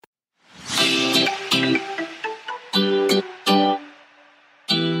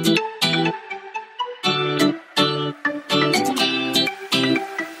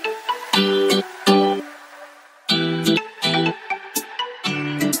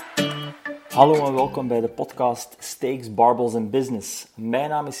Hallo en welkom bij de podcast Steaks, Barbells and Business. Mijn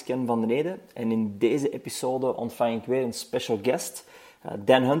naam is Ken van den Ede en in deze episode ontvang ik weer een special guest,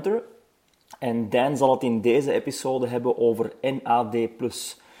 Dan Hunter. En Dan zal het in deze episode hebben over NAD+.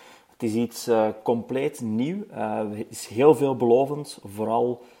 Het is iets compleet nieuw, het is heel veelbelovend,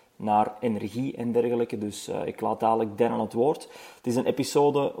 vooral naar energie en dergelijke. Dus ik laat dadelijk Dan aan het woord. Het is een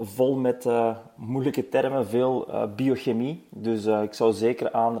episode vol met moeilijke termen, veel biochemie. Dus ik zou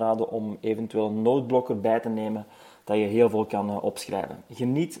zeker aanraden om eventueel een noteblokker bij te nemen, dat je heel veel kan opschrijven.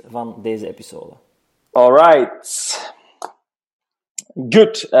 Geniet van deze episode. Alright.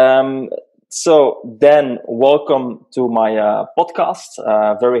 Good. So Dan, welcome to my podcast.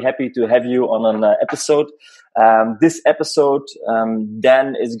 Very happy to have you on an episode. This episode,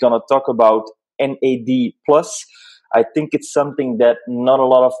 Dan is going to talk about NAD+. I think it's something that not a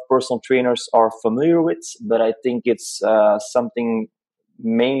lot of personal trainers are familiar with, but I think it's something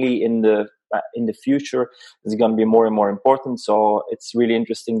mainly in the future is going to be more and more important. So it's really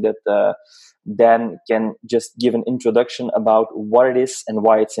interesting that Dan can just give an introduction about what it is and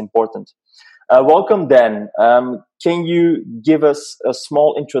why it's important. Welcome, Dan. Can you give us a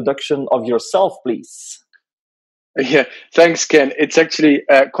small introduction of yourself, please? Yeah, thanks, Ken. It's actually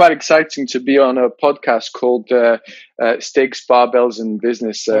quite exciting to be on a podcast called Steaks, Barbells, and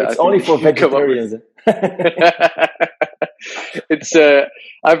Business. It's only for vegetarians. It's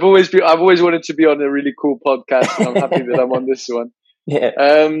I've always wanted to be on a really cool podcast, and I'm happy that I'm on this one.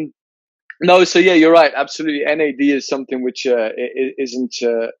 Yeah. No, so yeah, you're right. Absolutely, NAD is something which isn't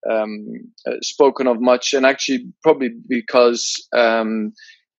spoken of much, and actually probably because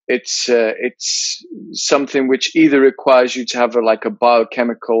it's something which either requires you to have a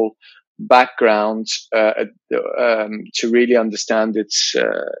biochemical background to really understand its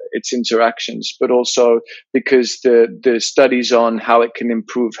interactions, but also because the studies on how it can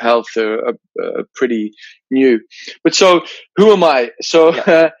improve health are pretty new. But so, who am I? So.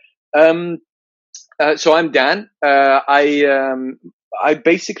 Yeah. So I'm Dan. I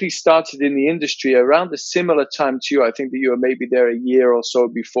basically started in the industry around a similar time to you. I think that you were maybe there a year or so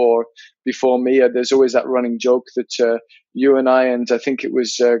before me. There's always that running joke that you and I think it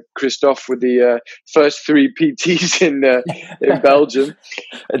was Christophe with the first 3 PTs in Belgium.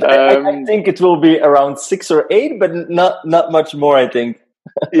 I think it will be around 6 or 8, but not much more, I think.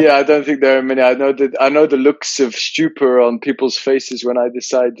 Yeah, I don't think there are many. I know the looks of stupor on people's faces when I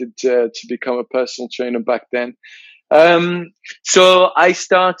decided to become a personal trainer back then. So I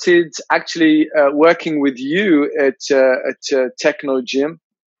started actually working with you at Techno Gym,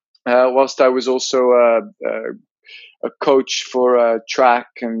 whilst I was also a coach for track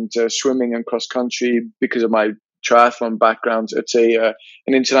and swimming and cross country because of my triathlon background at an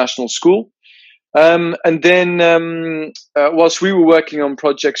international school. And then whilst we were working on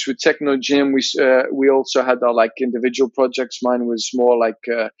projects with Techno Gym, we also had our individual projects. Mine was more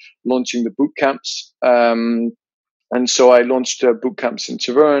launching the boot camps. And so I launched boot camps in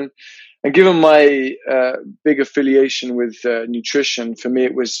Tavern. And given my big affiliation with nutrition, for me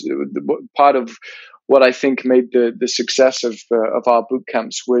it was part of what I think made the success of our boot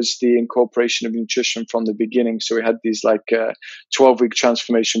camps was the incorporation of nutrition from the beginning. So we had these 12-week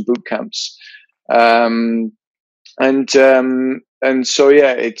transformation boot camps. And so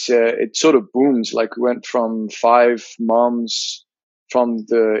yeah, it sort of boomed. We went from 5 moms from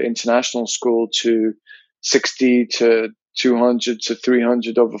the international school to 60 to 200 to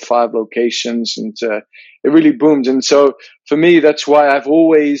 300 over 5 locations, and it really boomed. And so for me, that's why I've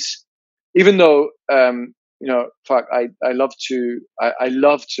always, even though I love to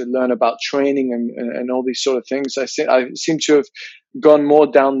learn about training and all these sort of things, I seem to have gone more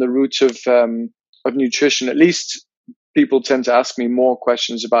down the route of nutrition. At least people tend to ask me more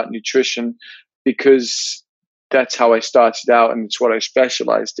questions about nutrition because that's how I started out and it's what I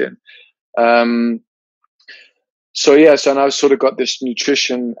specialized in. So now I've sort of got this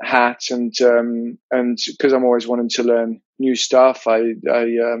nutrition hat, and because I'm always wanting to learn new stuff, I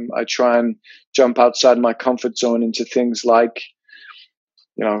try and jump outside my comfort zone into things like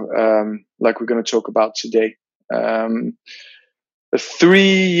we're going to talk about today. 3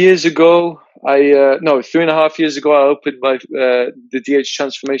 years ago, 3.5 years ago, I opened the DH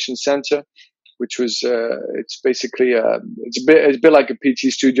Transformation Center, which was it's basically it's a bit like a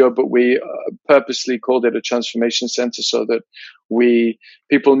PT studio, but we purposely called it a transformation center so that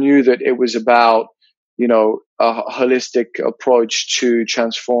people knew that it was about a holistic approach to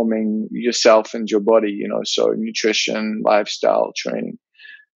transforming yourself and your body. So nutrition, lifestyle, training.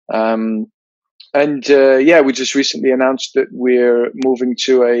 We just recently announced that we're moving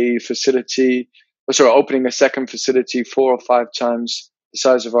to opening a second facility 4 or 5 times the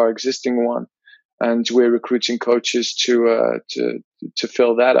size of our existing one, and we're recruiting coaches to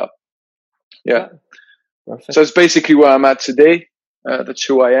fill that up. Yeah. Perfect. So it's basically where I'm at today. That's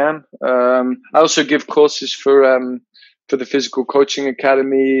who I am. I also give courses for the Physical Coaching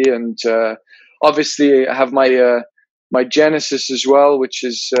Academy, and obviously I have my Genesis as well, which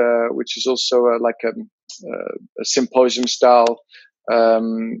is also like a symposium style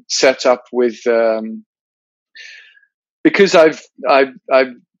setup with because I've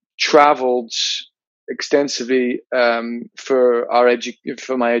traveled extensively for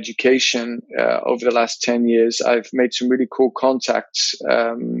my education over the last 10 years. I've made some really cool contacts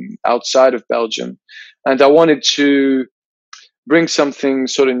outside of Belgium, and I wanted to bring something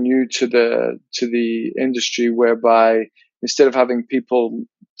sort of new to the industry, whereby instead of having people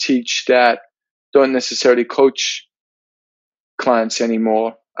teach that don't necessarily coach clients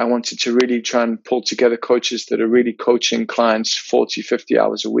anymore, I wanted to really try and pull together coaches that are really coaching clients 40, 50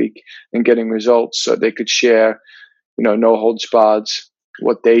 hours a week and getting results, so they could share, no holds barred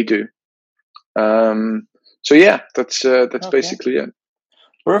what they do. So yeah, that's okay. Basically it.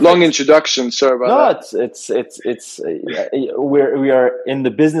 Perfect. Long introduction. Sorry about that. We are in the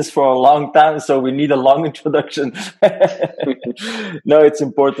business for a long time, so we need a long introduction. No, it's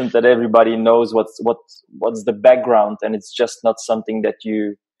important that everybody knows what's the background, and it's just not something that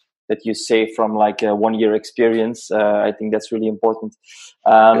you say from like a 1 year experience. I think that's really important.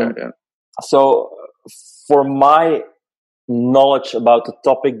 So for my knowledge about the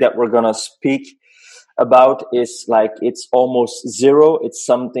topic that we're gonna speak about is like, it's almost zero. It's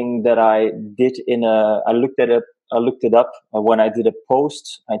something that I did I looked it up when I did a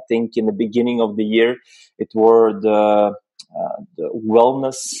post, I think in the beginning of the year. It were the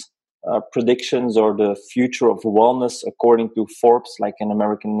wellness predictions, or the future of wellness according to Forbes, like an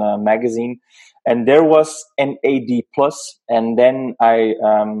American magazine. And there was NAD+, and then I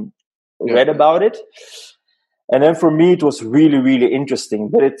read about it. And then for me, it was really, really interesting.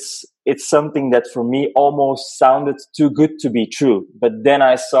 But it's something that for me almost sounded too good to be true. But then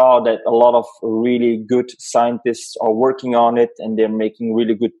I saw that a lot of really good scientists are working on it, and they're making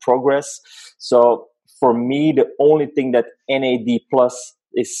really good progress. So for me, the only thing that NAD+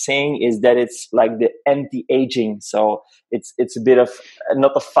 is saying is that it's like the anti-aging. So it's a bit of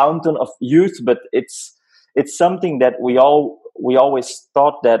not a fountain of youth, but it's something that we always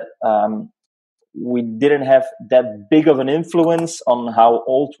thought that we didn't have that big of an influence on how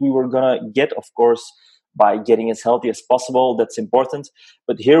old we were gonna get. Of course, by getting as healthy as possible, that's important.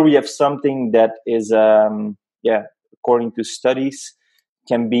 But here we have something that is, according to studies,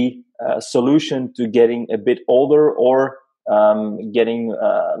 can be a solution to getting a bit older, or getting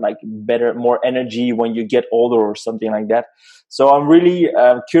like better, more energy when you get older, or something like that. So I'm really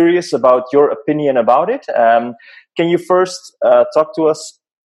curious about your opinion about it. Can you first talk to us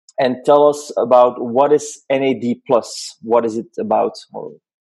and tell us about what is NAD+? What is it about?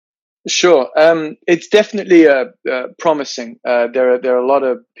 Sure. It's definitely promising. There are a lot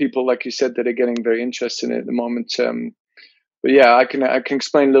of people, like you said, that are getting very interested in it at the moment. But yeah, I can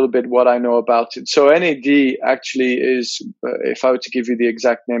explain a little bit what I know about it. So NAD actually is, if I were to give you the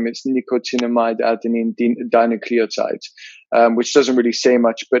exact name, it's nicotinamide adenine dinucleotide, which doesn't really say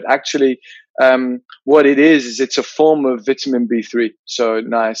much. But actually, what it is it's a form of vitamin B3, so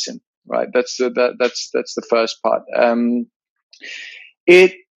niacin. Right. That's the first part.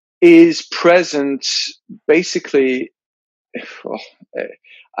 It is present basically.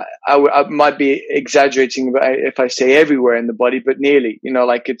 I might be exaggerating if I say everywhere in the body, but nearly,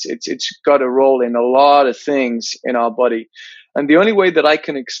 like it's got a role in a lot of things in our body. And the only way that I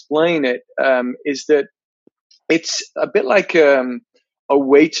can explain it, is that it's a bit like, a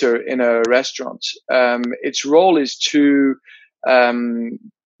waiter in a restaurant. Its role is to go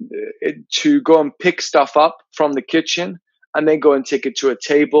and pick stuff up from the kitchen, and then go and take it to a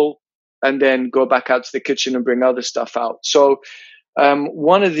table, and then go back out to the kitchen and bring other stuff out. So,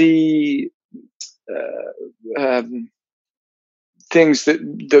 one of the things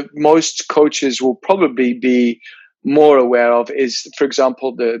that most coaches will probably be more aware of is, for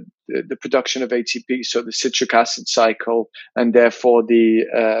example, the production of ATP, so the citric acid cycle, and therefore the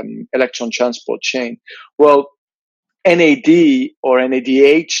electron transport chain. Well, NAD or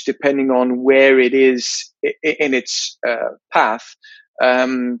NADH, depending on where it is in its path,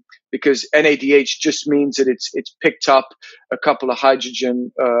 because NADH just means that it's picked up a couple of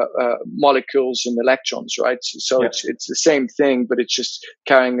hydrogen molecules and electrons, right? So it's the same thing, but it's just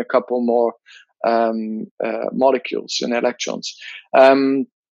carrying a couple more molecules and electrons.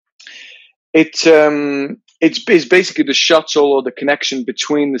 It's basically the shuttle or the connection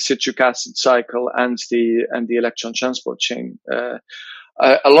between the citric acid cycle and the electron transport chain.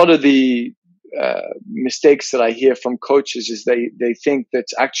 a lot of the mistakes that I hear from coaches is they think that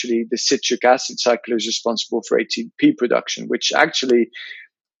actually the citric acid cycle is responsible for ATP production, which actually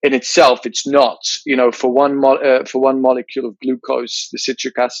in itself it's not. You know, for one molecule of glucose, the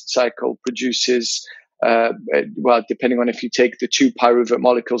citric acid cycle produces well, depending on if you take the two pyruvate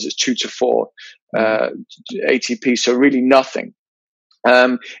molecules, it's 2 to 4 ATP. So really nothing.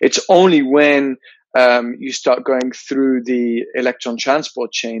 It's only when you start going through the electron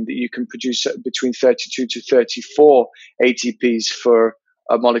transport chain that you can produce between 32 to 34 ATPs for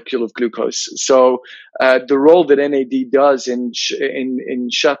a molecule of glucose. So the role that NAD does in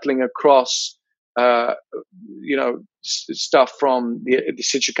shuttling across, stuff from the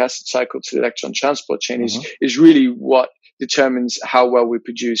citric acid cycle to the electron transport chain is really what determines how well we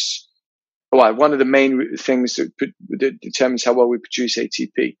produce. Well, one of the main things that determines how well we produce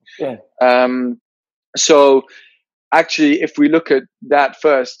ATP. Yeah. So actually, if we look at that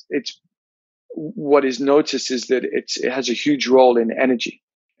first, what is noticed is that it has a huge role in energy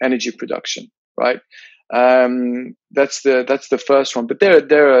production, right? That's the first one. But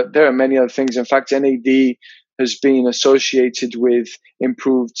there are many other things. In fact, NAD has been associated with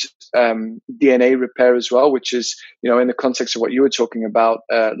improved DNA repair as well, which is, in the context of what you were talking about,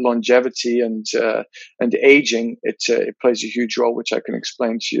 longevity and aging. It plays a huge role, which I can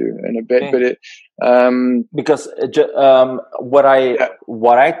explain to you in a bit. Okay. But because what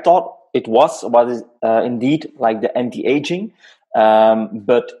I thought it was indeed like the anti-aging.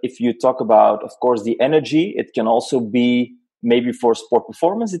 But if you talk about, of course, the energy, it can also be maybe for sport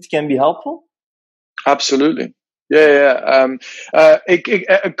performance. It can be helpful. Absolutely. Yeah.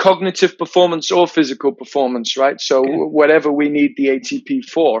 Cognitive performance or physical performance, right? So whatever we need the ATP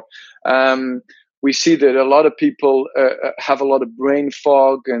for, we see that a lot of people have a lot of brain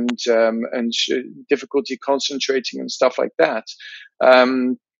fog and difficulty concentrating and stuff like that.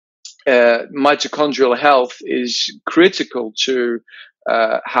 Mitochondrial health is critical to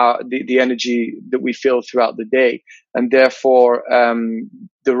how the energy that we feel throughout the day, and therefore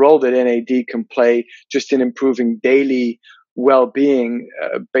the role that NAD can play just in improving daily well-being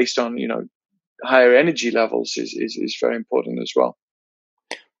based on higher energy levels is very important as well.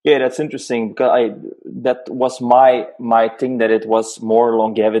 Yeah, that's interesting, because that was my thing, that it was more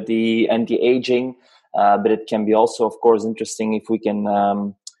longevity, anti-aging, but it can be also, of course, interesting if we can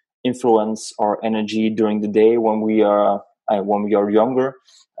influence our energy during the day when we are younger.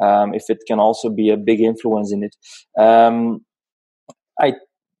 If it can also be a big influence in it.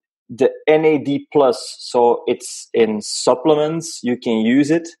 The NAD plus, so it's in supplements, you can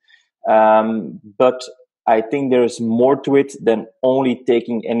use it, but I think there's more to it than only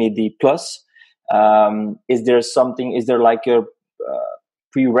taking NAD plus. Is there like a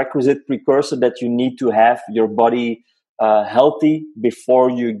precursor that you need to have your body healthy before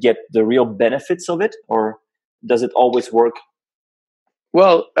you get the real benefits of it, or does it always work?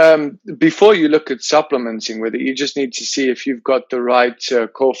 Well, before you look at supplementing with it, you just need to see if you've got the right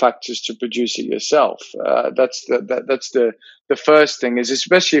cofactors to produce it yourself. That's the first thing, is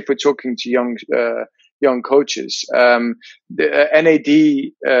especially if we're talking to young coaches. The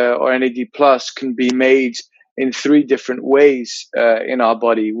NAD or NAD plus can be made in 3 different ways in our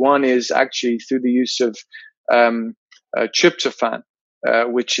body. One is actually through the use of tryptophan,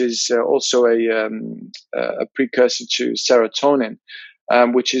 which is also a precursor to serotonin.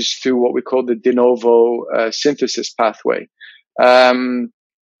 Which is through what we call the de novo synthesis pathway.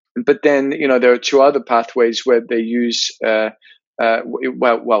 But then, there are 2 other pathways where they use, you've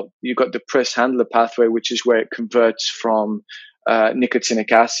got the press handler pathway, which is where it converts from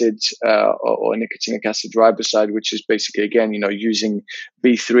nicotinic acid or nicotinic acid riboside, which is basically, again, using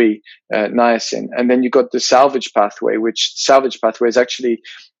B3 niacin. And then you've got the salvage pathway, which salvage pathway is actually,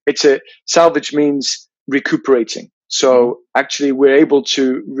 salvage means recuperating. So actually, we're able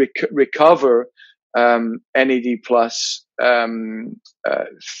to recover NAD plus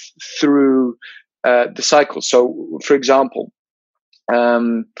through the cycle. So, for example,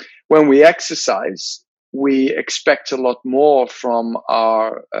 when we exercise, we expect a lot more from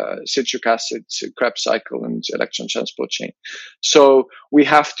our citric acid, Krebs cycle, and electron transport chain. So we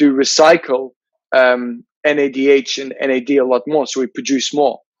have to recycle NADH and NAD a lot more, so we produce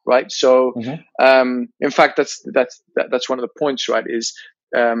more. Right. So, in fact, that's one of the points, right, is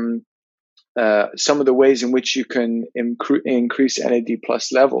some of the ways in which you can increase NAD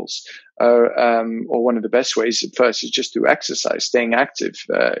plus levels or one of the best ways at first is just through exercise, staying active.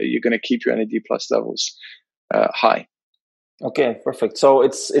 You're going to keep your NAD plus levels high. Okay, perfect. So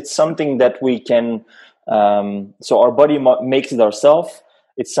it's something that we can, so our body makes it ourselves.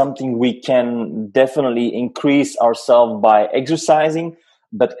 It's something we can definitely increase ourselves by exercising.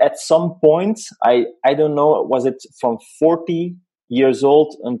 But at some point, I don't know, was it from 40 years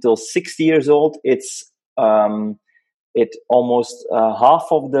old until 60 years old? It almost half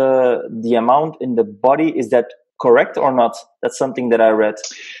of the amount in the body. Is that correct or not? That's something that I read.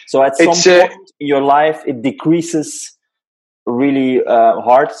 So at some point in your life, it decreases really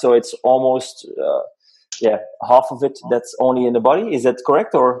hard. So it's almost half of it that's only in the body. Is that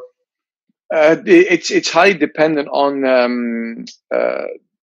correct or? It's highly dependent on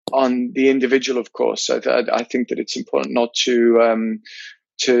the individual, of course. I think that it's important not to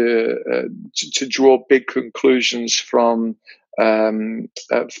draw big conclusions from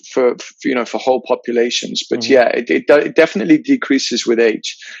for whole populations. But it definitely decreases with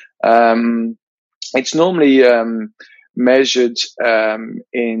age. It's normally measured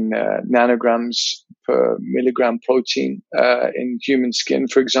in nanograms per milligram protein in human skin,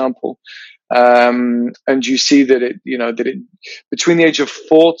 for example. And you see that it between the age of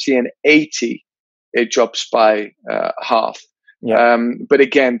 40 and 80, it drops by half. Yeah. But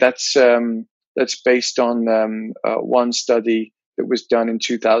again, that's based on one study that was done in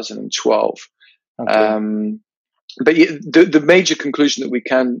 2012. Okay. But the major conclusion that we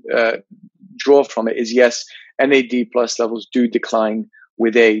can draw from it is, yes, NAD plus levels do decline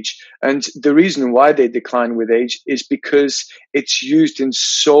with age. And the reason why they decline with age is because it's used in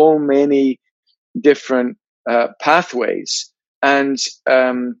so many different pathways. And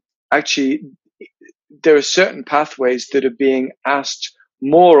actually, there are certain pathways that are being asked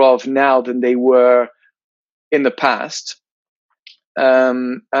more of now than they were in the past.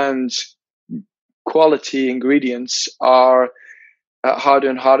 And quality ingredients are harder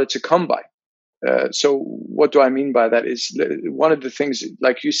and harder to come by. So what do I mean by that is one of the things,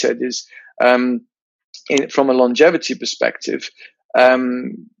 like you said, is from a longevity perspective,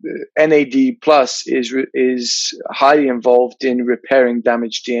 NAD plus is highly involved in repairing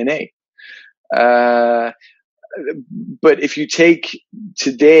damaged DNA. But if you take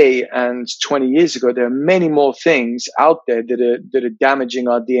today and 20 years ago, there are many more things out there that are damaging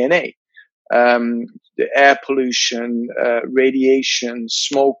our DNA. The air pollution, radiation,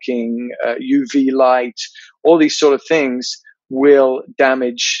 smoking, UV light, all these sort of things will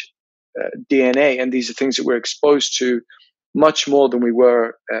damage DNA. And these are things that we're exposed to much more than we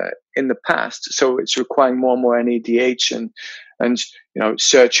were in the past. So it's requiring more and more NADH and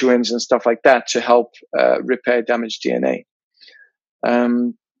sirtuins and stuff like that to help repair damaged DNA.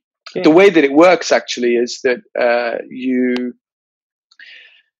 Okay. The way that it works actually is that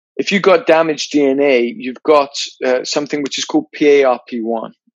if you've got damaged DNA, you've got something which is called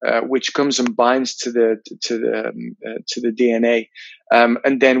PARP1, which comes and binds to the DNA,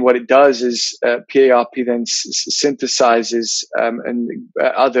 and then what it does is PARP then synthesizes and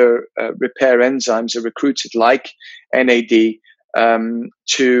other repair enzymes are recruited like NAD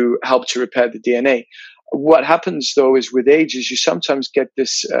to help to repair the DNA. What happens though is with age is you sometimes get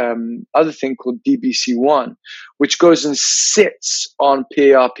this other thing called DBC1, which goes and sits on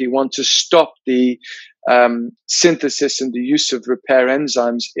PARP1 to stop the synthesis and the use of repair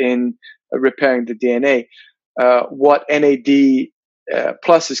enzymes in repairing the DNA. What NAD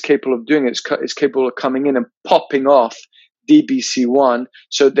plus is capable of doing is capable of coming in and popping off DBC1,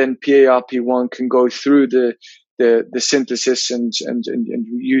 so then PARP1 can go through the synthesis and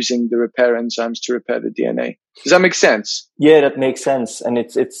using the repair enzymes to repair the DNA. Does that make sense? Yeah, that makes sense, and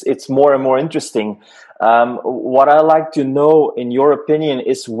it's more and more interesting. What I like to know, in your opinion,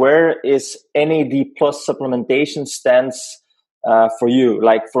 is where is NAD plus supplementation stands for you?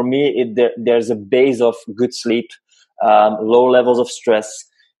 Like for me, there's a base of good sleep, low levels of stress,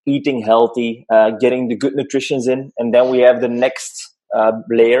 eating healthy, getting the good nutritions in, and then we have the next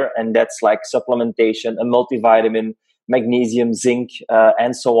layer, and that's like supplementation, a multivitamin, magnesium, zinc,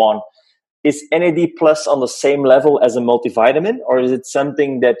 and so on. Is NAD plus on the same level as a multivitamin, or is it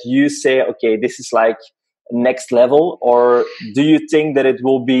something that you say, okay, this is like next level? Or do you think that it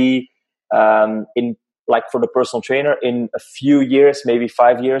will be in, like for the personal trainer, in a few years, maybe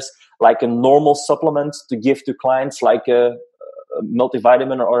 5 years, like a normal supplement to give to clients, like a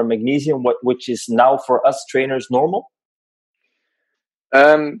multivitamin or a magnesium, which is now for us trainers normal?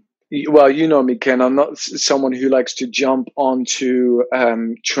 Well, you know me, Ken. I'm not someone who likes to jump onto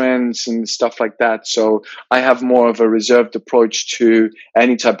trends and stuff like that. So I have more of a reserved approach to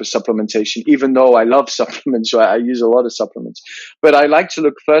any type of supplementation, even though I love supplements. Right? I use a lot of supplements. But I like to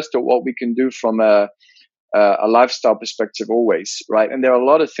look first at what we can do from a lifestyle perspective always, right? And there are a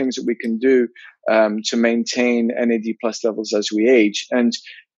lot of things that we can do to maintain NAD plus levels as we age. And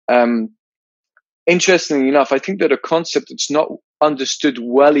interestingly enough, I think that a concept that's not understood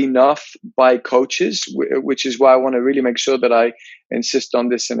well enough by coaches, which is why I want to really make sure that I insist on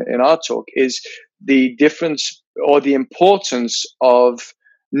this in our talk, is the difference or the importance of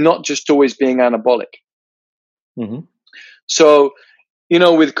not just always being anabolic. Mm-hmm. So,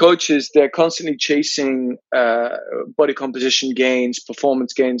 with coaches, they're constantly chasing body composition gains,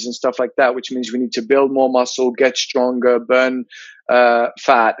 performance gains, and stuff like that, which means we need to build more muscle, get stronger, burn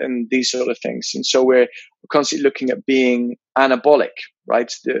fat, and these sort of things. And so we're constantly looking at being anabolic,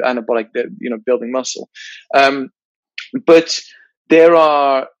 right? The anabolic, building muscle. But there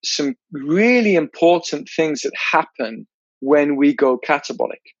are some really important things that happen when we go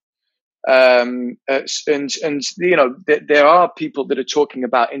catabolic. And there are people that are talking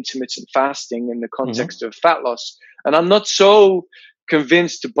about intermittent fasting in the context of fat loss, and I'm not so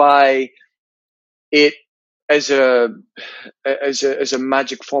convinced by it as a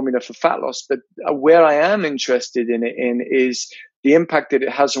magic formula for fat loss. But where I am interested in is the impact that it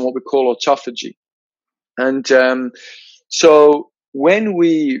has on what we call autophagy. And so when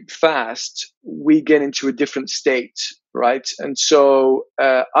we fast, we get into a different state, right? And so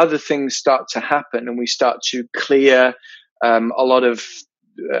other things start to happen, and we start to clear a lot of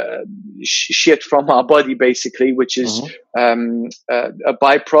shit from our body, basically, which is a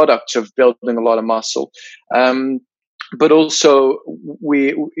byproduct of building a lot of muscle. But also,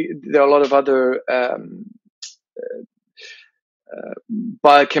 there are a lot of other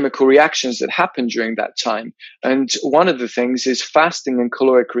biochemical reactions that happen during that time. And one of the things is fasting and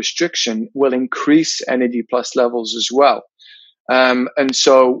caloric restriction will increase NAD+ levels as well. And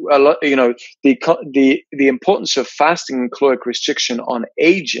so a lot, the importance of fasting and caloric restriction on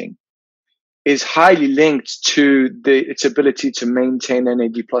aging is highly linked to its ability to maintain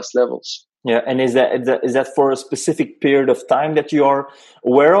NAD+ levels. Yeah, and is that for a specific period of time that you are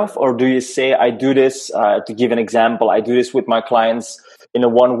aware of, or do you say, I do this, to give an example, I do this with my clients in a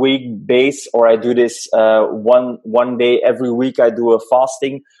 1 week base, or I do this one day every week, I do a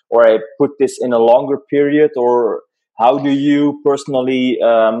fasting, or I put this in a longer period, or how do you personally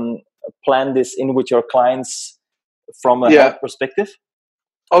plan this in with your clients from a health perspective?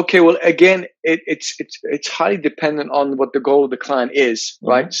 Okay, well, again, it's highly dependent on what the goal of the client is,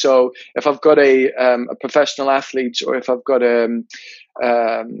 right? Mm-hmm. So if I've got a professional athlete, or if I've got a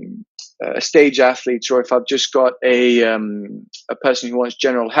stage athlete, or if I've just got a person who wants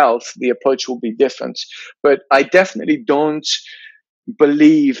general health, the approach will be different. But I definitely don't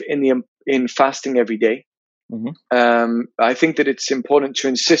believe in fasting every day. Mm-hmm. I think that it's important to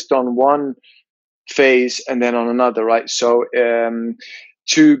insist on one phase and then on another, right? So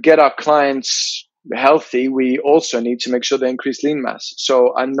to get our clients healthy, we also need to make sure they increase lean mass.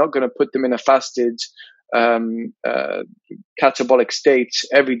 So I'm not going to put them in a fasted catabolic state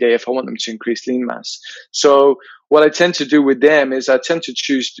every day if I want them to increase lean mass. So what I tend to do with them is I tend to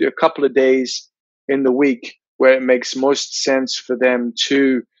choose a couple of days in the week where it makes most sense for them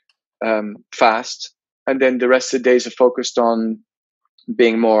to fast, and then the rest of the days are focused on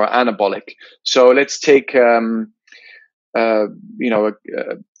being more anabolic. So let's take a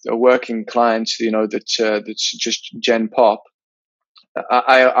working client, that's just Gen Pop.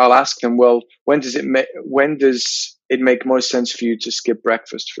 I'll ask them, well, when does it make most sense for you to skip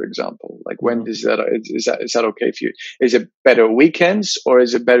breakfast, for example? Like, when is that okay for you? Is it better weekends, or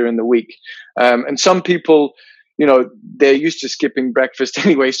is it better in the week? And some people, they're used to skipping breakfast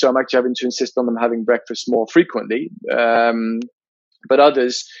anyway, so I'm actually having to insist on them having breakfast more frequently. But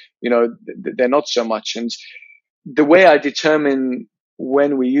others, they're not so much. And the way I determine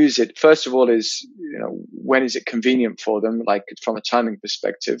when we use it, first of all, is, when is it convenient for them, like from a timing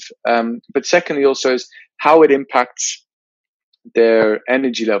perspective. But secondly, also, is how it impacts their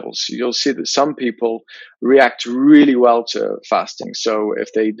energy levels. You'll see that some people react really well to fasting. So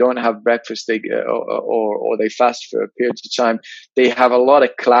if they don't have breakfast, or they fast for periods of time, they have a lot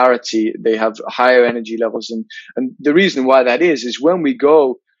of clarity. They have higher energy levels, and the reason why that is when we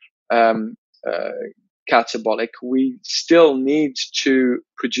go catabolic, we still need to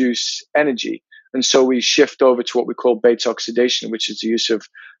produce energy. And so we shift over to what we call beta oxidation, which is the use of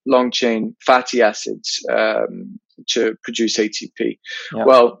long chain fatty acids to produce ATP. Yeah.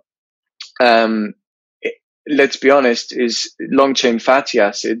 Well, let's be honest, is long chain fatty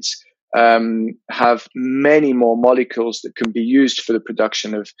acids have many more molecules that can be used for the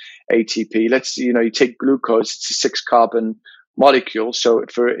production of ATP. You take glucose, it's a 6 carbon molecule. So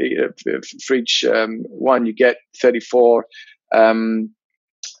for each one, you get 34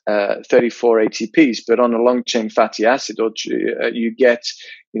 ATPs, but on a long chain fatty acid, you get,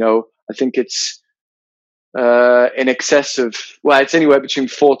 I think it's in excess of, it's anywhere between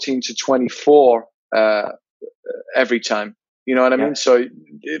 14 to 24 every time. You know what I mean? So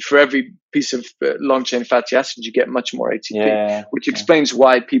for every piece of long chain fatty acid, you get much more ATP, which explains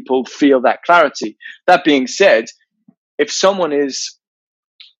why people feel that clarity. That being said, if someone is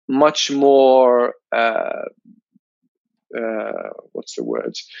much more what's the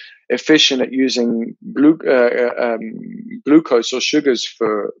word? Efficient at using glucose or sugars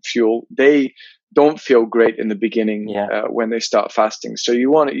for fuel, they don't feel great in the beginning when they start fasting. So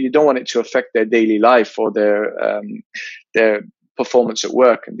you don't want it to affect their daily life or their performance at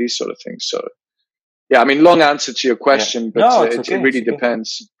work and these sort of things. So yeah, I mean, long answer to your question, but it really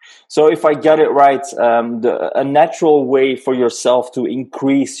depends. So if I get it right, a natural way for yourself to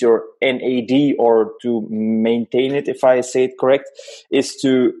increase your NAD or to maintain it, if I say it correct, is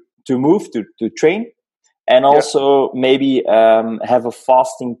to move, to train, and also maybe have a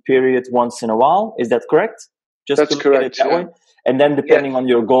fasting period once in a while. Is that correct? That's correct. Way. And then depending on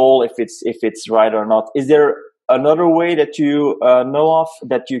your goal, if it's right or not, is there another way that you know of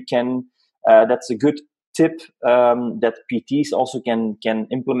that you can? That's a good tip that PTs also can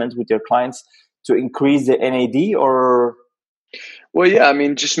implement with their clients to increase the NAD, or? Well, yeah, I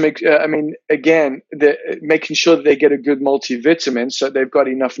mean, again, making sure that they get a good multivitamin, so they've got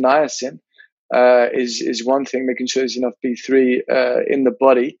enough niacin is one thing. Making sure there's enough B3 in the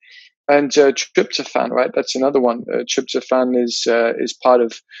body, and tryptophan, right? That's another one. Tryptophan is part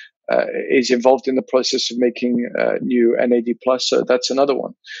of. Is involved in the process of making new NAD+, so that's another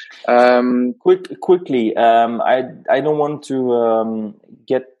one. Quickly, I don't want to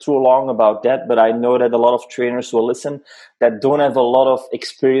get too long about that, but I know that a lot of trainers will listen that don't have a lot of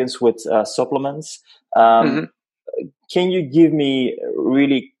experience with supplements. Can you give me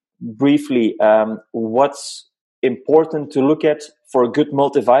really briefly what's important to look at for a good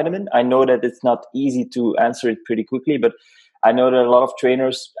multivitamin? I know that it's not easy to answer it pretty quickly, but I know that a lot of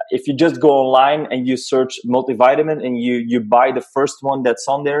trainers, if you just go online and you search multivitamin and you buy the first one that's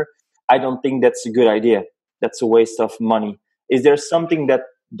on there, I don't think that's a good idea. That's a waste of money. Is there something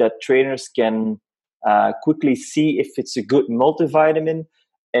that trainers can quickly see if it's a good multivitamin?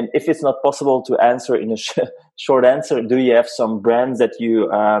 And if it's not possible to answer in a short answer, do you have some brands that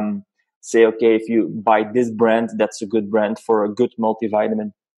you say, okay, if you buy this brand, that's a good brand for a good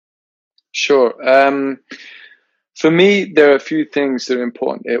multivitamin? Sure. For me, there are a few things that are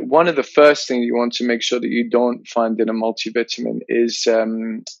important. One of the first things you want to make sure that you don't find in a multivitamin is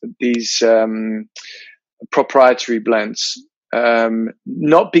these proprietary blends.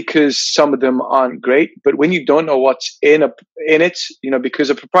 Not because some of them aren't great, but when you don't know what's in it, because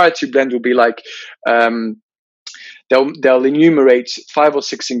a proprietary blend will be like they'll enumerate 5 or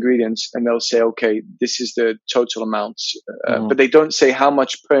 6 ingredients and they'll say, okay, this is the total amount, but they don't say how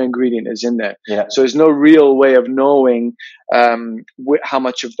much per ingredient is in there. So there's no real way of knowing how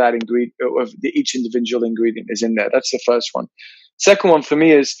much of that ingredient, each individual ingredient is in there. That's the first one. Second one for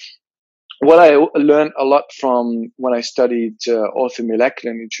me is what I learned a lot from when I studied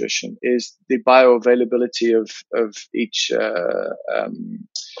orthomolecular nutrition is the bioavailability of each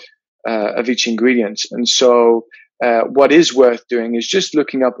ingredient. And so what is worth doing is just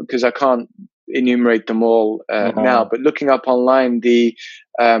looking up, because I can't enumerate them all now, but looking up online the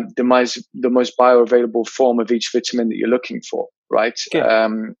most bioavailable form of each vitamin that you're looking for, right?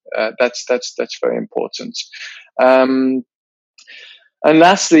 That's very important. And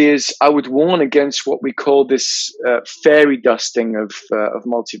lastly is I would warn against what we call this fairy dusting of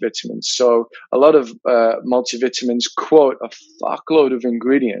multivitamins. So a lot of multivitamins quote a fuckload of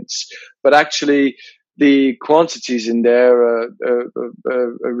ingredients, but actually the quantities in there are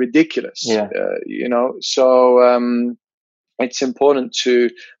ridiculous. So it's important to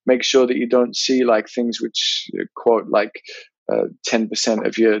make sure that you don't see like things which quote like 10%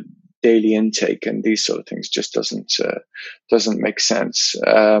 of your daily intake and these sort of things. Just doesn't make sense.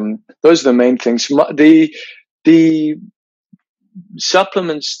 Those are the main things. The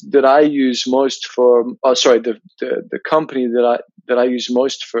supplements that I use most for, the company that I use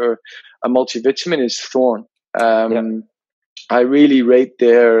most for a multivitamin is Thorne. I really rate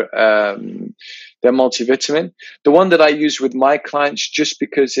their multivitamin. The one that I use with my clients, just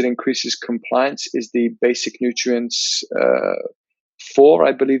because it increases compliance, is the Basic Nutrients 4,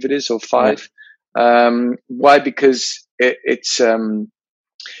 I believe it is, or 5. Why? Because it's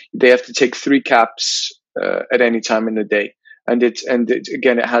they have to take 3 caps at any time in the day, and it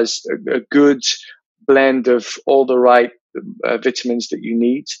has a good blend of all the right vitamins that you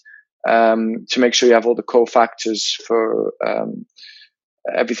need to make sure you have all the cofactors for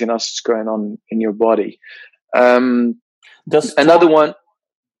everything else that's going on in your body. Another one,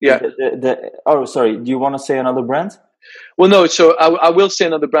 yeah. Do you want to say another brand? Well, no. So I will say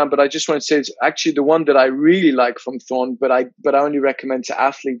another brand, but I just want to say it's actually the one that I really like from Thorne, but I only recommend to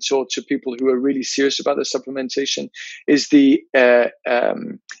athletes or to people who are really serious about their supplementation is the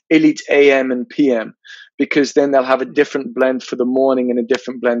Elite AM and PM, because then they'll have a different blend for the morning and a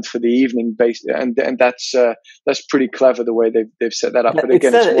different blend for the evening. And that's pretty clever the way they've set that up. But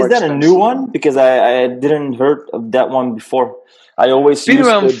again, it's more is that expensive. a new one? Because I didn't heard of that one before. I always use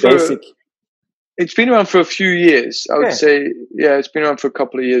the basic. It's been around for a few years, I would say. Yeah, it's been around for a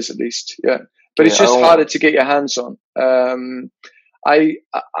couple of years at least. Yeah, but it's just harder to get your hands on. I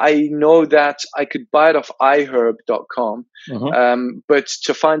know that I could buy it off iHerb.com, but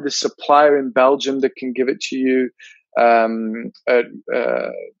to find a supplier in Belgium that can give it to you at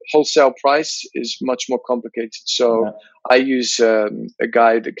wholesale price is much more complicated. So I use a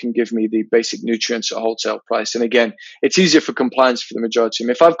guy that can give me the basic nutrients at wholesale price. And again, it's easier for compliance for the majority.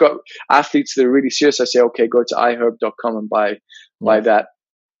 If I've got athletes that are really serious, I say, okay, go to iHerb.com and buy that.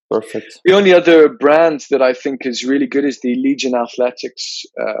 Perfect. The only other brand that I think is really good is the Legion Athletics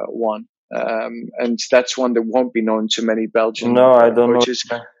one. And that's one that won't be known to many Belgian coaches.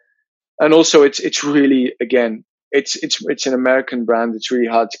 And also it's really, again, it's an American brand. It's really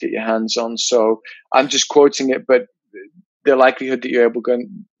hard to get your hands on. So I'm just quoting it, but the likelihood that you're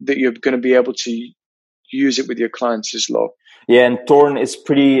going to be able to use it with your clients is low. Yeah, and Thorne is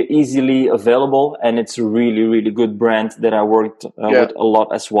pretty easily available, and it's a really, really good brand that I worked with a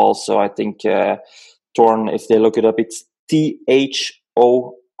lot as well. So I think Thorne, if they look it up, it's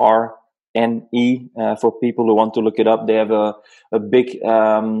THORNE for people who want to look it up. They have a big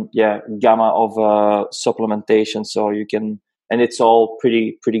gamma of supplementation, so you can, and it's all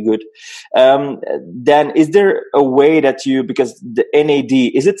pretty good. Dan, is there a way that because the NAD,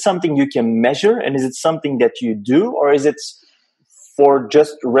 is it something you can measure, and is it something that you do, or is it for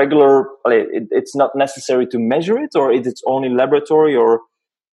just regular? It's not necessary to measure it, or is it only laboratory, or?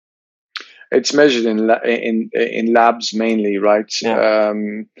 It's measured in labs mainly, right? Yeah.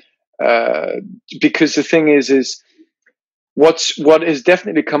 Because the thing is what has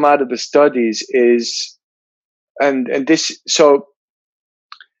definitely come out of the studies is, and this, so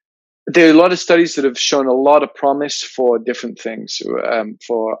there are a lot of studies that have shown a lot of promise for different things,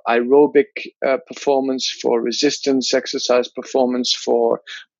 for aerobic performance, for resistance exercise performance, for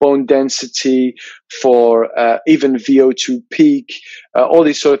bone density, for even VO2 peak, all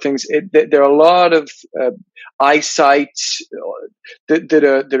these sort of things. There are a lot of eyesight that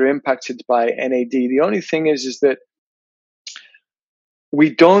are impacted by NAD. The only thing is that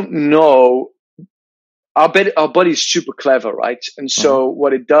we don't know. Our body is super clever, right? And so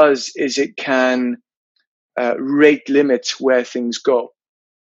what it does is it can rate limit where things go.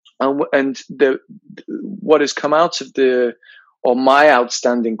 And what has come out of my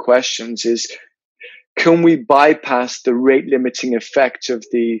outstanding questions is, can we bypass the rate limiting effect of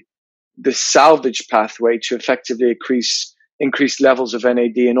the salvage pathway to effectively increase levels of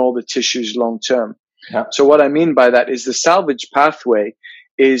NAD in all the tissues long term? Yeah. So what I mean by that is the salvage pathway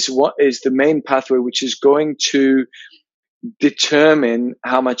is what is the main pathway which is going to determine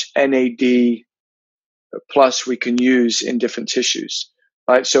how much NAD plus we can use in different tissues,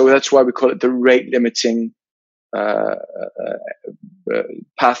 right? So that's why we call it the rate limiting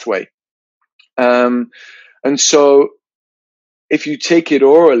pathway. And so if you take it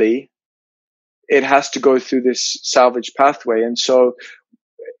orally, it has to go through this salvage pathway. And so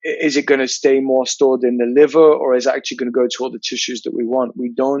is it going to stay more stored in the liver, or is it actually going to go to all the tissues that we want?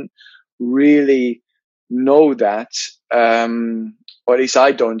 We don't really know that, or at least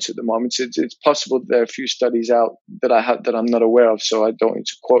I don't at the moment. It's possible that there are a few studies out that I'm not aware of, so I don't need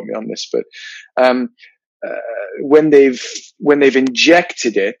to quote me on this. But when they've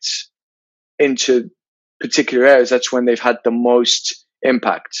injected it into particular areas, that's when they've had the most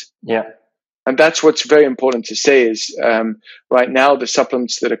impact. Yeah. And that's what's very important to say is right now the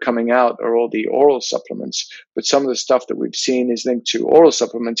supplements that are coming out are all the oral supplements, but some of the stuff that we've seen is linked to oral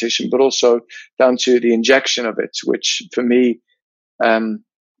supplementation, but also down to the injection of it, which for me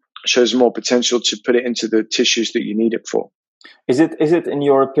shows more potential to put it into the tissues that you need it for. Is it in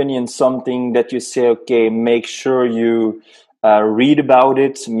your opinion something that you say, okay, make sure you read about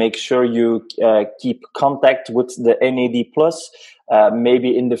it, make sure you keep contact with the NAD plus?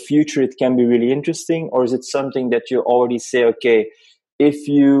 Maybe in the future it can be really interesting, or is it something that you already say, okay, if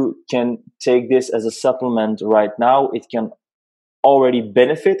you can take this as a supplement right now, it can already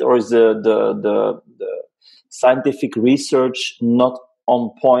benefit, or is the scientific research not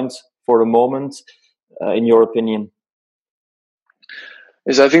on point for the moment, in your opinion?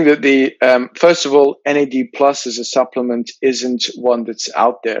 I think that the first of all, NAD plus as a supplement isn't one that's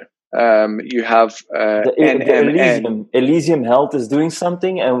out there. You have The NMN. Elysium Health is doing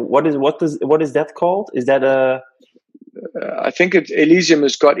something, and what is that called? Is that a I think Elysium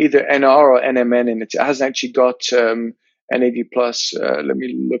has got either NR or NMN in it. It hasn't actually got NAD plus. Let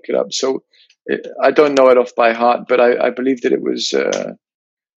me look it up. So I don't know it off by heart, but I believe that it was.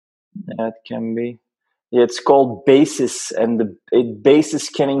 That can be. Yeah, it's called Basis, and Basis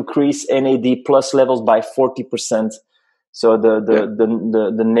can increase NAD plus levels by 40%. So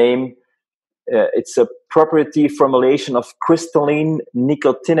the name, it's a proprietary formulation of crystalline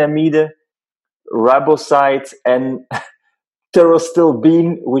nicotinamide, riboside, and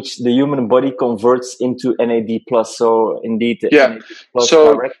pterostilbene, which the human body converts into NAD plus. So indeed, NAD plus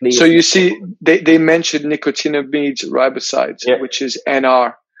directly. So you see, they mentioned nicotinamide riboside, which is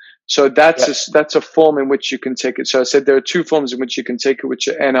NR. So that's a form in which you can take it. So I said there are two forms in which you can take it, which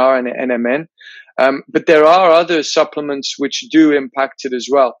are NR and NMN. But there are other supplements which do impact it as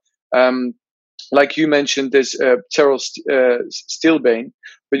well. Like you mentioned, there's pterostilbene,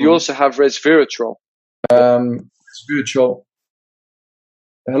 but you also have resveratrol. Resveratrol.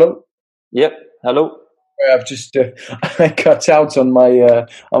 Hello. Yep. Hello. I've just I cut out on my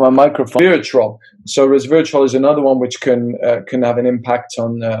microphone. Resveratrol. So resveratrol is another one which can have an impact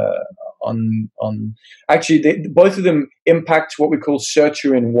on. Actually, both of them impact what we call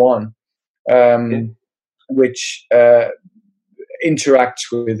sirtuin 1, which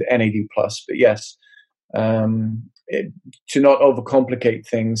interacts with NAD plus. But yes, to not overcomplicate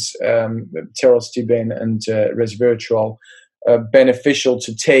things, pterostilbene and resveratrol are beneficial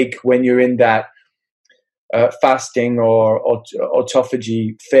to take when you're in that fasting or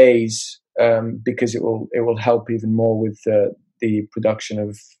autophagy phase, because it will help even more with the production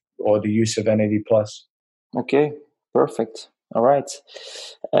of or the use of NAD plus. Okay, perfect. All right.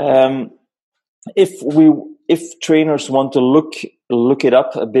 If trainers want to look it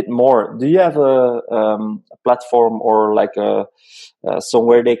up a bit more, do you have a platform or like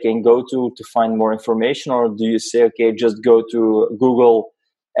somewhere they can go to find more information, or do you say, okay, just go to Google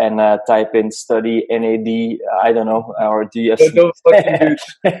and type in study NAD? I don't know, or do you have?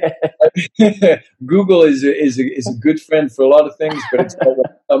 Google is a good friend for a lot of things, but it's not when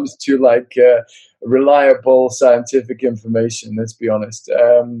it comes to like reliable scientific information. Let's be honest.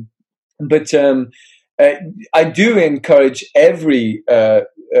 But I do encourage every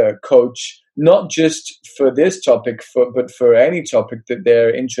coach, not just for this topic, but for any topic that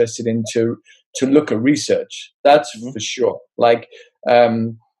they're interested in, to look at research. That's for sure. Like,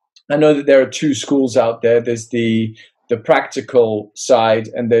 I know that there are two schools out there. There's the practical side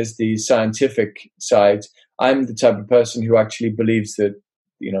and there's the scientific side. I'm the type of person who actually believes that,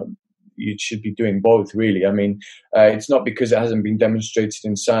 you should be doing both, really. I mean, it's not because it hasn't been demonstrated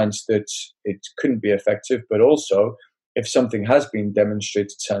in science that it couldn't be effective, but also if something has been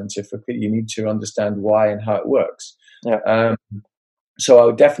demonstrated scientifically, you need to understand why and how it works. Yeah. So I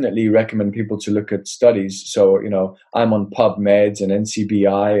would definitely recommend people to look at studies. So, I'm on PubMed and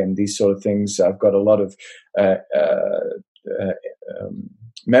NCBI and these sort of things. I've got a lot of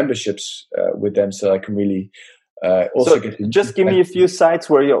memberships with them, so I can really also just give me a few sites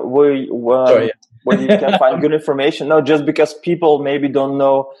where you can find good information. No, just because people maybe don't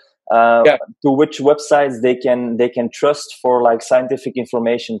know to which websites they can trust for like scientific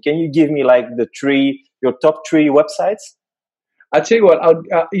information. Can you give me like your top 3 websites? I'll tell you what.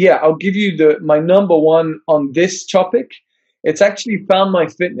 I'll give you my number one on this topic. It's actually Found My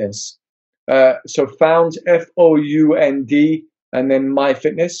Fitness. So Found FOUND and then My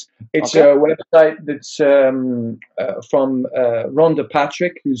Fitness. It's a website that's from Rhonda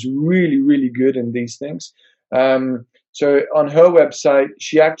Patrick, who's really, really good in these things. So on her website,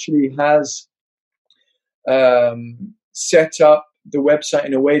 she actually has set up the website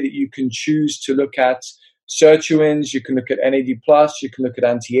in a way that you can choose to look at sirtuins, you can look at NAD+, you can look at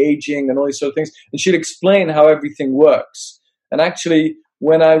anti-aging and all these sort of things. And she'll explain how everything works. And actually,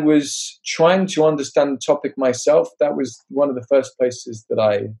 when I was trying to understand the topic myself, that was one of the first places that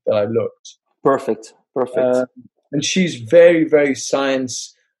I looked. Perfect. And she's very, very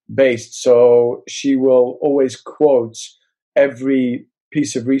science-based. So she will always quote every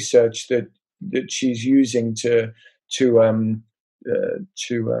piece of research that she's using to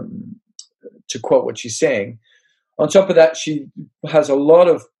quote what she's saying. On top of that, she has a lot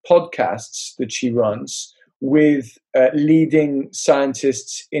of podcasts that she runs with leading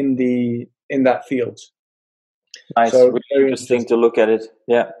scientists in that field. Nice, so really interesting to look at it.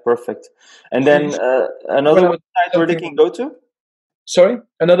 Yeah, perfect. And then another website where they can go to? Sorry,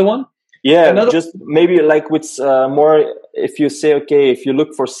 another one? Yeah, just maybe like with more, if you say, okay, if you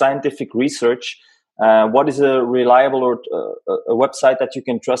look for scientific research, What is a reliable or a website that you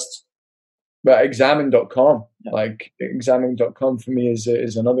can trust? But Examine.com, like Examine.com for me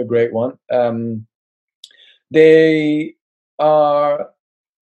is another great one. They're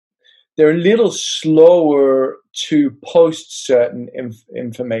a little slower to post certain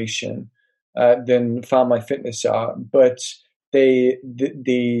information than Found My Fitness are, but the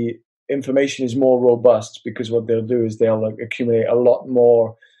information is more robust, because what they'll do is they'll accumulate a lot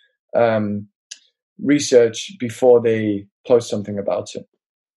more research before they post something about it.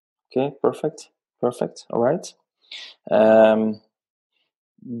 Okay, perfect. All right.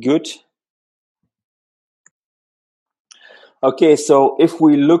 Good. Okay, so if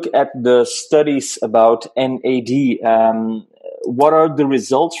we look at the studies about NAD, what are the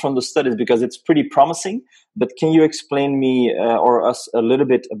results from the studies? Because it's pretty promising, but can you explain me or us a little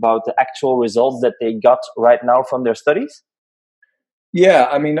bit about the actual results that they got right now from their studies? Yeah,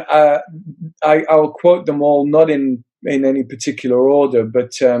 I mean, I'll quote them all, not in any particular order,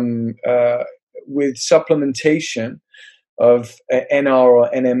 but with supplementation of NR or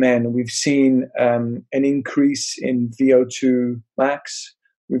NMN, we've seen an increase in VO2 max.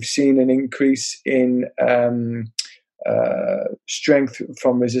 We've seen an increase in strength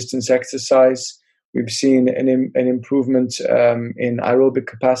from resistance exercise. We've seen an improvement in aerobic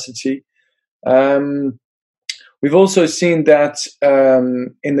capacity. We've also seen that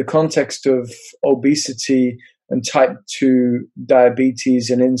in the context of obesity and type 2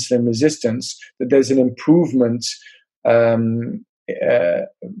 diabetes and insulin resistance, that there's an improvement in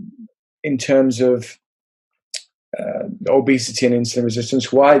terms of obesity and insulin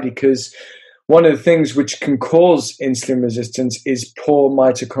resistance. Why? Because one of the things which can cause insulin resistance is poor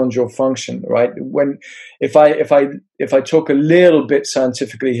mitochondrial function, right? If I talk a little bit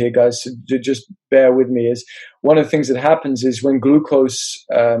scientifically here, guys, so just bear with me, is one of the things that happens is when glucose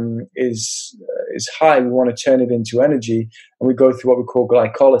is high, we want to turn it into energy, and we go through what we call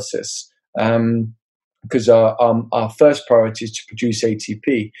glycolysis, because our first priority is to produce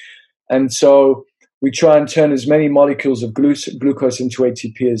ATP. And so we try and turn as many molecules of glucose into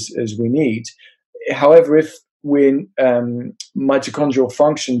ATP as we need. However, if when mitochondrial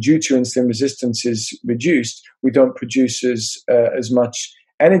function due to insulin resistance is reduced, we don't produce as much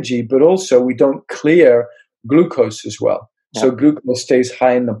energy, but also we don't clear glucose as well. Yeah. So glucose stays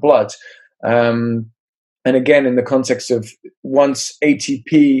high in the blood. And again, in the context of once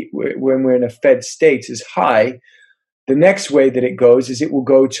ATP, when we're in a fed state, is high, the next way that it goes is it will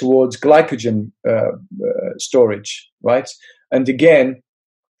go towards glycogen storage, right? And again,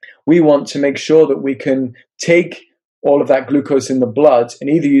 we want to make sure that we can take all of that glucose in the blood and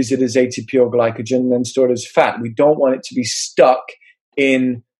either use it as ATP or glycogen and then store it as fat. We don't want it to be stuck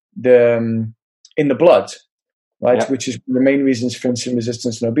in the blood, right? Yeah. Which is the main reasons for insulin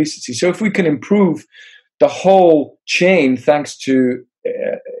resistance and obesity. So if we can improve the whole chain thanks to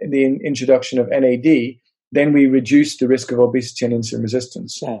the introduction of NAD, then we reduce the risk of obesity and insulin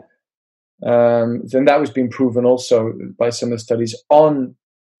resistance. Yeah. Then that was being proven also by some of the studies on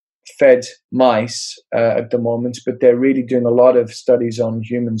fed mice at the moment, but they're really doing a lot of studies on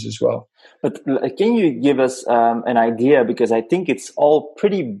humans as well. But can you give us an idea, because I think it's all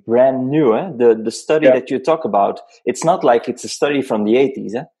pretty brand new, the study that you talk about. It's not like it's a study from the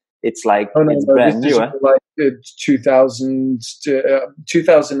 80s, It's like it's brand new, like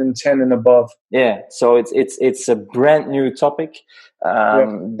 2010 and above. Yeah, so it's a brand new topic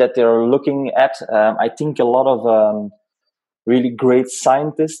that they're looking at. I think a lot of really great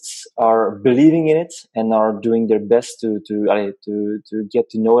scientists are believing in it and are doing their best to get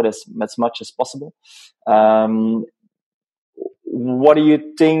to know it as much as possible. What do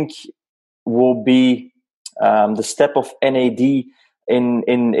you think will be the step of NAD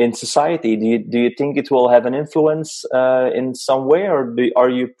in society? Do you think it will have an influence in some way, or are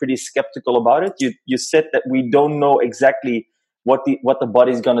you pretty skeptical about it? You said that we don't know exactly what the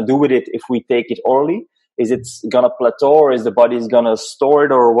body is gonna do with it if we take it orally. Is it gonna plateau, or is the body's gonna store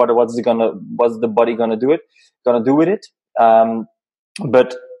it, or what's the body gonna do with it?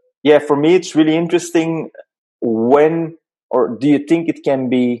 But yeah, for me it's really interesting. When, or do you think it can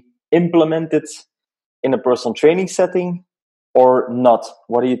be implemented in a personal training setting or not?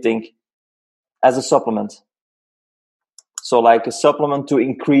 What do you think as a supplement? So like a supplement to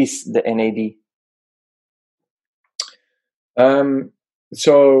increase the NAD.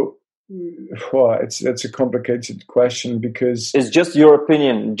 It's a complicated question, because it's just your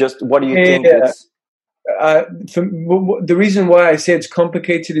opinion. Just what do you think? The reason why I say it's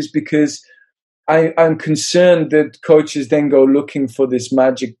complicated is because I'm concerned that coaches then go looking for this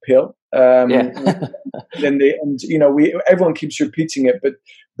magic pill, Yeah. Everyone keeps repeating it, but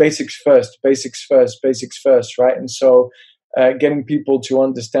basics first, basics first, basics first, right? And so getting people to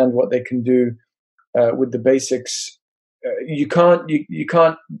understand what they can do with the basics. You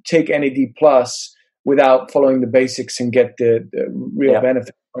can't take NAD plus without following the basics and get the real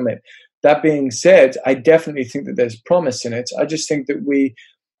benefit from it. That being said, I definitely think that there's promise in it. I just think that we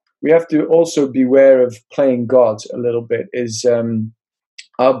have to also beware of playing God a little bit. Is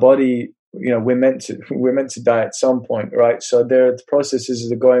our body, we're meant to die at some point, right? So there are processes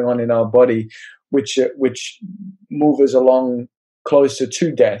that are going on in our body which move us along closer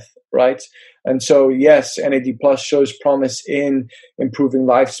to death, right? And so, yes, NAD Plus shows promise in improving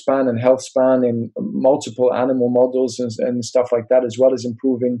lifespan and health span in multiple animal models and stuff like that, as well as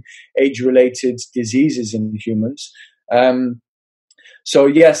improving age-related diseases in humans. So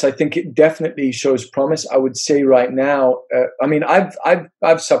yes, I think it definitely shows promise. I would say right now,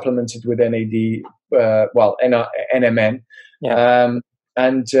 I've supplemented with NAD, NMN,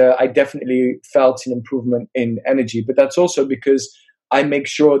 and I definitely felt an improvement in energy. But that's also because I make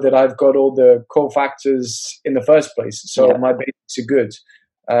sure that I've got all the cofactors in the first place, so my basics are good.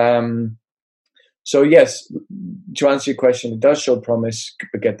 So yes, to answer your question, it does show promise,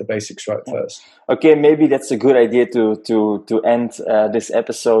 but get the basics right first. Okay, maybe that's a good idea to end this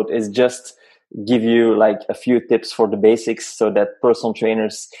episode. Is just give you like a few tips for the basics, so that personal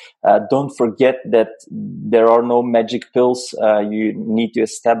trainers don't forget that there are no magic pills. You need to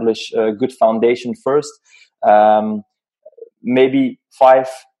establish a good foundation first. Maybe five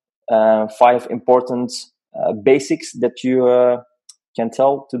important basics that you can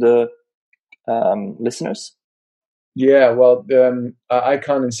tell to the listeners. Yeah, well, I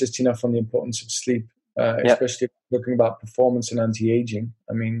can't insist enough on the importance of sleep, especially talking about performance and anti-aging.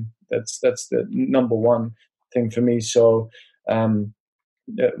 I mean, that's the number one thing for me. So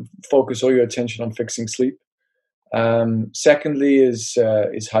focus all your attention on fixing sleep. Secondly is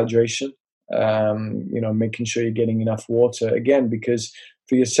hydration. Making sure you're getting enough water, again, because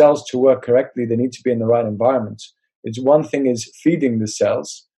for your cells to work correctly, they need to be in the right environment. It's one thing is feeding the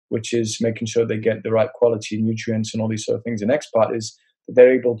cells, which is making sure they get the right quality nutrients and all these sort of things. The next part is that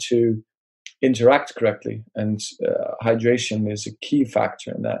they're able to interact correctly, and hydration is a key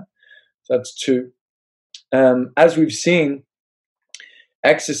factor in that. So that's two. As we've seen,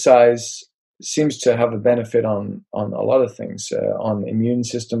 exercise seems to have a benefit on a lot of things, on immune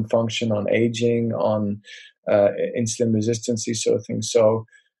system function, on aging, on insulin resistance, these sort of things. So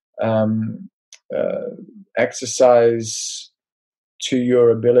exercise to your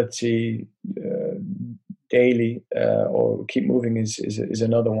ability daily or keep moving is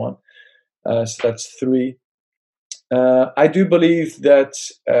another one. So that's three. I do believe that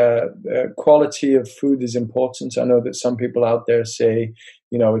quality of food is important. I know that some people out there say,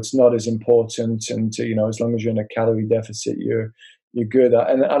 it's not as important, and as long as you're in a calorie deficit, you're good.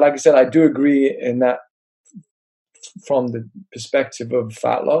 And like I said, I do agree in that from the perspective of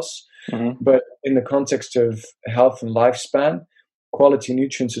fat loss, but in the context of health and lifespan, quality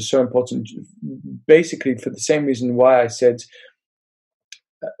nutrients are so important. Basically, for the same reason why I said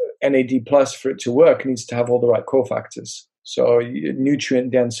NAD plus, for it to work, needs to have all the right cofactors. So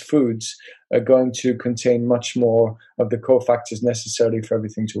nutrient-dense foods are going to contain much more of the cofactors necessary for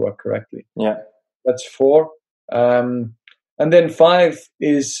everything to work correctly. Yeah, that's four. And then five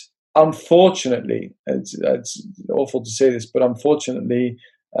is, unfortunately, it's awful to say this, but unfortunately,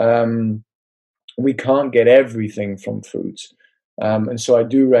 we can't get everything from foods. And so I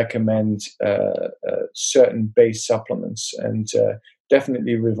do recommend certain base supplements, and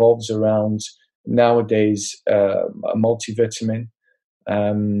definitely revolves around nowadays a multivitamin,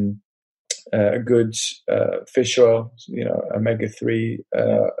 a good fish oil, omega-3,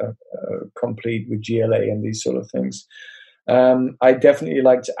 complete with GLA and these sort of things. I definitely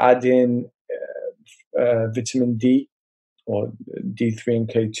like to add in vitamin D, or D3 and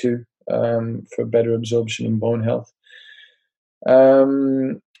K2, for better absorption and bone health.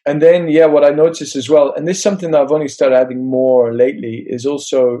 And then, what I noticed as well, and this is something that I've only started adding more lately, is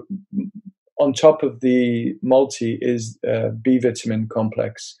also on top of the multi is B vitamin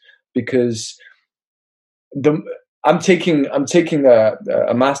complex, because I'm taking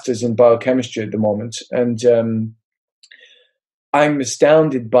a master's in biochemistry at the moment, and I'm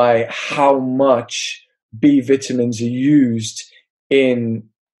astounded by how much B vitamins are used in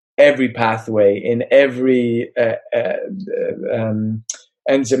every pathway, in every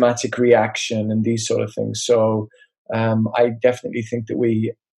enzymatic reaction and these sort of things. So I definitely think that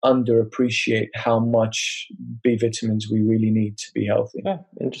we underappreciate how much B vitamins we really need to be healthy. Yeah,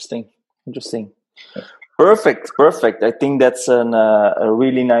 interesting. Perfect. I think that's a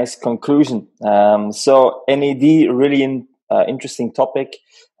really nice conclusion. So NAD, really interesting topic.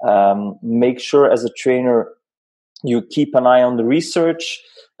 Make sure as a trainer you keep an eye on the research.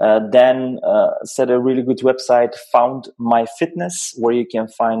 Then set a really good website, Found My Fitness, where you can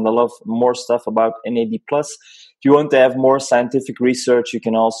find a lot of more stuff about NAD+. If you want to have more scientific research, you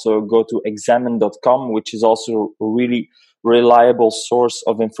can also go to examine.com, which is also a really reliable source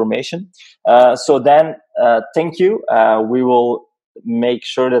of information. So then, thank you. We will make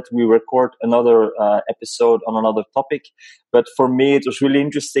sure that we record another episode on another topic. But for me, it was really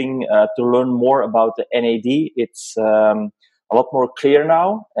interesting to learn more about the NAD. It's a lot more clear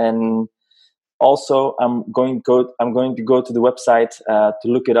now, and also I'm going to go to the website to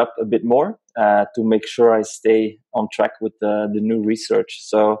look it up a bit more to make sure I stay on track with the new research.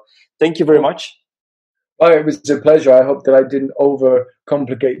 So thank you very much. Oh, it was a pleasure. I hope that I didn't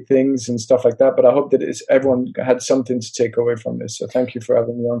overcomplicate things and stuff like that, but I hope that everyone had something to take away from this. So thank you for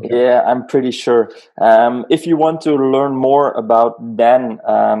having me on. Yeah, I'm pretty sure. If you want to learn more about Dan,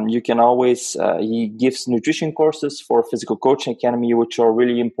 you can always, he gives nutrition courses for Physical Coaching Academy, which are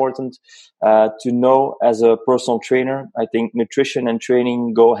really important to know as a personal trainer. I think nutrition and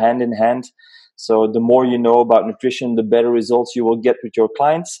training go hand in hand. So the more you know about nutrition, the better results you will get with your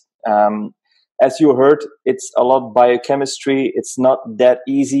clients. As you heard, it's a lot biochemistry. It's not that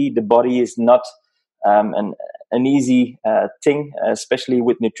easy. The body is not an easy thing, especially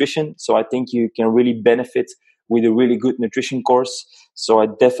with nutrition. So I think you can really benefit with a really good nutrition course. So I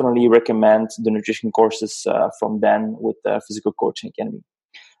definitely recommend the nutrition courses from Dan with Physical Coaching Academy.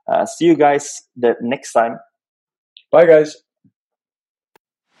 See you guys next time. Bye, guys.